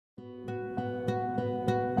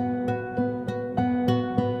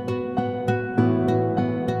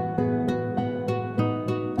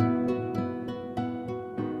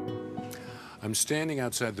I'm standing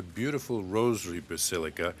outside the beautiful Rosary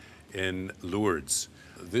Basilica in Lourdes.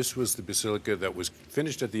 This was the basilica that was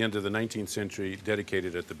finished at the end of the 19th century,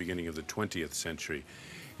 dedicated at the beginning of the 20th century.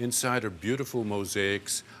 Inside are beautiful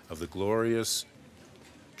mosaics of the glorious,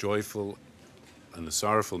 joyful, and the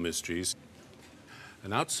sorrowful mysteries.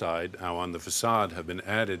 And outside, now on the facade, have been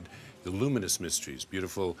added the luminous mysteries,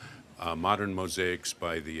 beautiful modern mosaics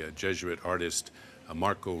by the Jesuit artist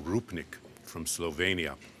Marko Rupnik from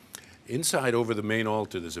Slovenia. Inside, over the main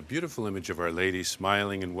altar, there's a beautiful image of Our Lady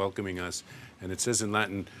smiling and welcoming us, and it says in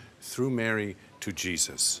Latin, "Through Mary to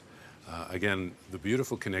Jesus." Again, the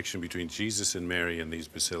beautiful connection between Jesus and Mary in these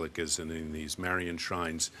basilicas and in these Marian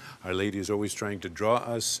shrines. Our Lady is always trying to draw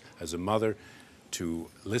us as a mother to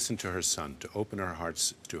listen to her Son, to open our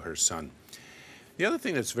hearts to her Son. The other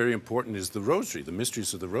thing that's very important is the Rosary, the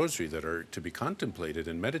mysteries of the Rosary that are to be contemplated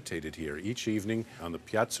and meditated here. Each evening on the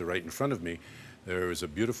piazza right in front of me, there is a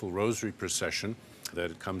beautiful Rosary procession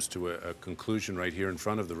that comes to a conclusion right here in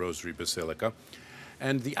front of the Rosary Basilica.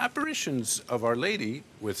 And the apparitions of Our Lady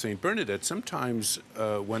with St. Bernadette sometimes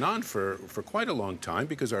went on for quite a long time,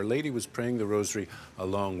 because Our Lady was praying the Rosary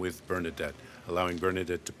along with Bernadette, allowing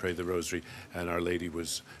Bernadette to pray the Rosary, and Our Lady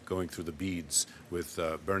was going through the beads with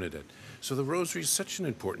Bernadette. So the Rosary is such an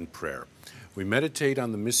important prayer. We meditate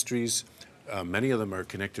on the mysteries. Many of them are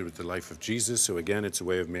connected with the life of Jesus, so again, it's a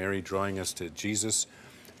way of Mary drawing us to Jesus.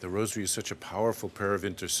 The Rosary is such a powerful prayer of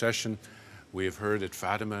intercession. We have heard at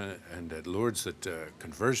Fatima and at Lourdes that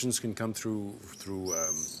conversions can come through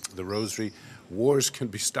the Rosary. Wars can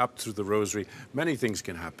be stopped through the Rosary. Many things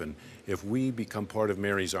can happen if we become part of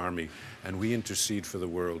Mary's army and we intercede for the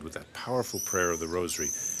world with that powerful prayer of the Rosary.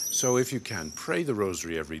 So if you can, pray the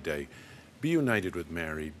Rosary every day. Be united with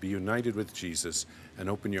Mary, be united with Jesus, and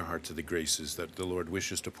open your heart to the graces that the Lord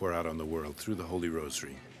wishes to pour out on the world through the Holy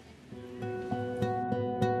Rosary.